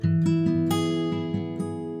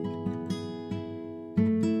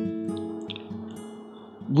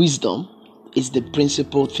Wisdom is the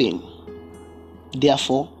principal thing.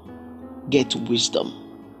 Therefore, get wisdom.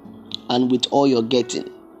 And with all you're getting,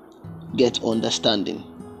 get understanding.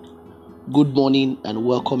 Good morning and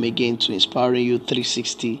welcome again to Inspiring You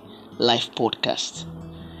 360 Life Podcast.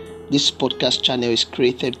 This podcast channel is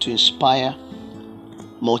created to inspire,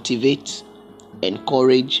 motivate,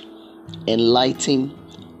 encourage, enlighten,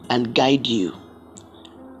 and guide you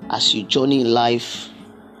as you journey in life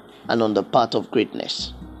and on the path of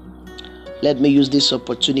greatness. Let me use this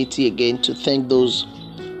opportunity again to thank those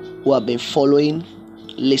who have been following,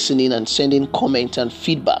 listening, and sending comments and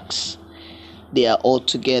feedbacks. They are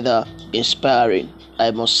altogether inspiring, I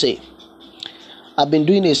must say. I've been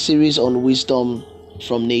doing a series on wisdom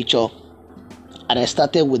from nature, and I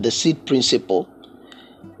started with the seed principle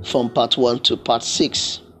from part 1 to part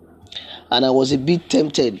 6. And I was a bit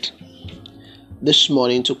tempted this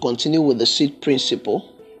morning to continue with the seed principle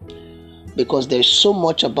because there's so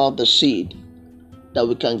much about the seed that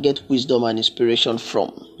we can get wisdom and inspiration from.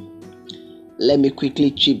 Let me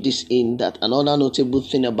quickly chip this in that another notable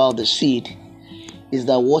thing about the seed is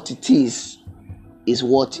that what it is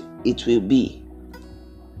what it will be.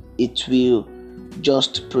 It will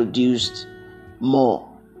just produce more.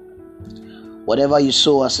 Whatever you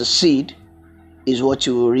sow as a seed is what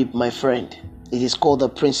you will reap, my friend. It is called the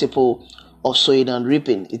principle of sowing and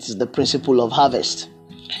reaping. It is the principle of harvest.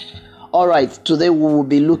 All right, today we will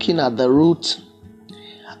be looking at the root,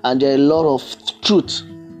 and there are a lot of truth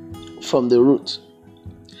from the root.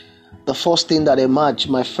 The first thing that emerges,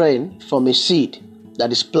 my friend, from a seed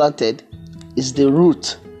that is planted is the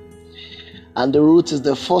root. And the root is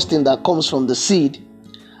the first thing that comes from the seed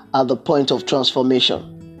at the point of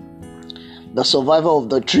transformation. The survival of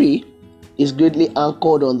the tree is greatly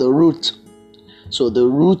anchored on the root. So the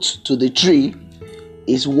root to the tree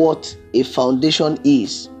is what a foundation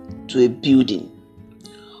is to a building.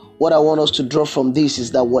 What I want us to draw from this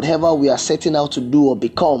is that whatever we are setting out to do or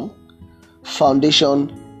become,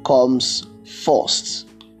 foundation comes first.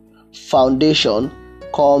 Foundation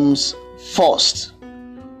comes first.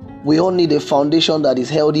 We all need a foundation that is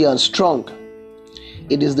healthy and strong.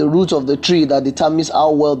 It is the root of the tree that determines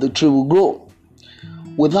how well the tree will grow.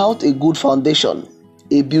 Without a good foundation,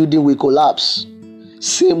 a building will collapse.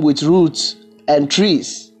 Same with roots and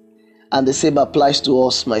trees. And the same applies to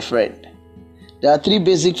us, my friend. There are 3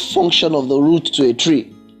 basic functions of the root to a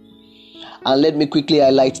tree. And let me quickly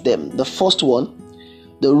highlight them. The first one,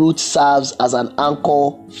 the root serves as an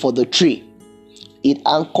anchor for the tree. It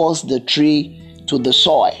anchors the tree to the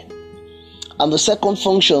soil. And the second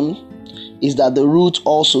function is that the root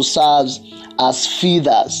also serves as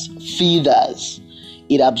feeders.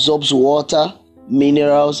 It absorbs water,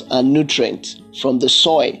 minerals, and nutrients from the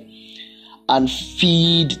soil and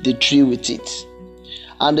feed the tree with it.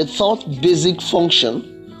 And the third basic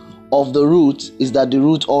function of the root is that the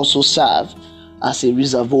root also serves as a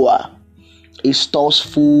reservoir. It stores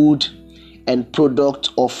food and product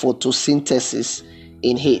of photosynthesis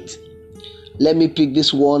in heat. Let me pick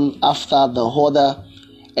this one after the other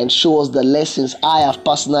and show us the lessons I have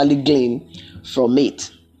personally gleaned from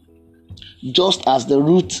it. Just as the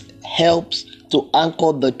root helps to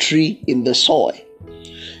anchor the tree in the soil,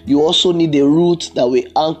 you also need a root that will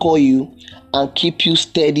anchor you and keep you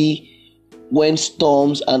steady when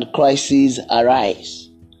storms and crises arise.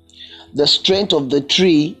 The strength of the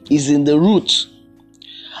tree is in the root,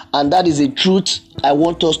 and that is a truth I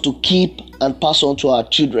want us to keep and pass on to our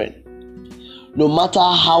children. No matter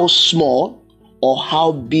how small or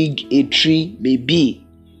how big a tree may be,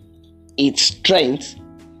 its strength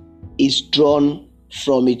is drawn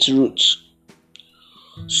from its roots.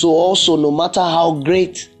 So also, no matter how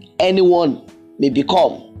great anyone may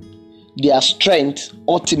become, their strength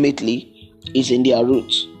ultimately is in their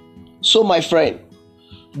roots. So my friend,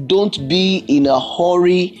 don't be in a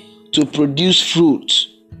hurry to produce fruit.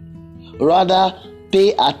 Rather,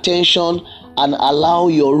 pay attention and allow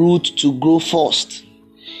your root to grow first.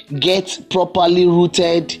 Get properly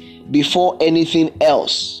rooted before anything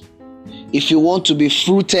else. If you want to be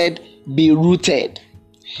fruited, be rooted.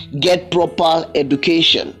 Get proper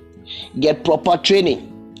education. Get proper training.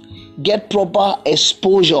 Get proper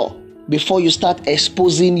exposure before you start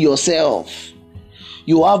exposing yourself.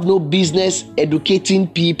 You have no business educating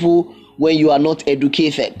people when you are not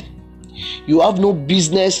educated. You have no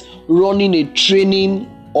business running a training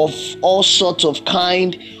of all sorts of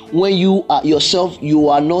kind when you are yourself, you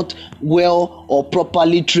are not well or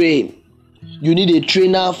properly trained. You need a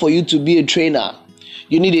trainer for you to be a trainer.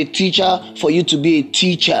 You need a teacher for you to be a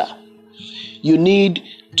teacher. You need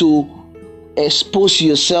to expose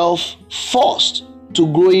yourself first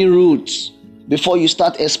to growing roots before you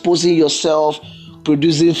start exposing yourself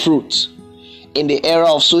producing fruit. In the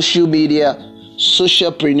era of social media,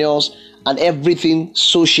 socialpreneurs, and everything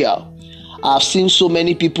social, I've seen so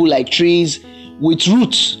many people like trees with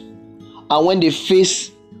roots. And when they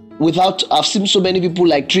face I've seen so many people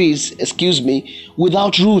like trees,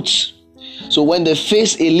 without roots. So when they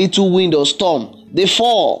face a little wind or storm, they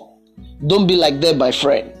fall. Don't be like them, my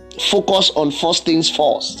friend. Focus on first things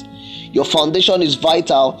first. Your foundation is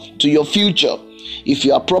vital to your future. If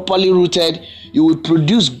you are properly rooted, you will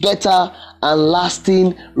produce better and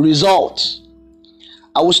lasting results.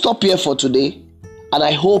 I will stop here for today, and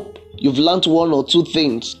I hope you've learned one or two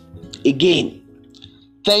things. Again,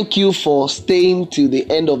 thank you for staying till the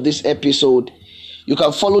end of this episode. You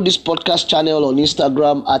can follow this podcast channel on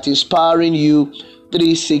Instagram at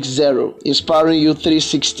InspiringYou360,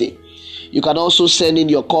 InspiringYou360. You can also send in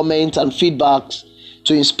your comments and feedbacks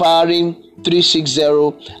to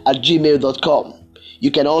inspiring360@gmail.com.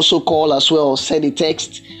 You can also call as well, send a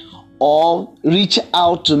text, or reach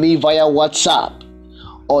out to me via WhatsApp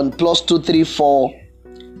on +234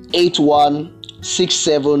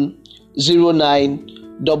 8167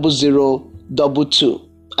 090022.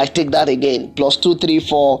 I take that again,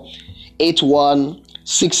 +234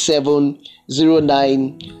 8167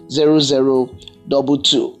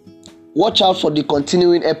 090022. Watch out for the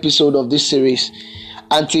continuing episode of this series.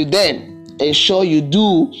 Until then, ensure you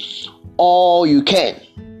do all you can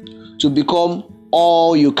to become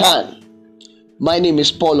all you can. My name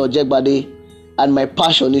is Paul Ojegbade, and my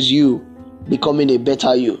passion is you becoming a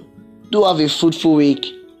better you. Do have a fruitful week,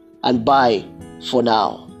 and bye for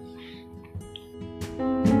now.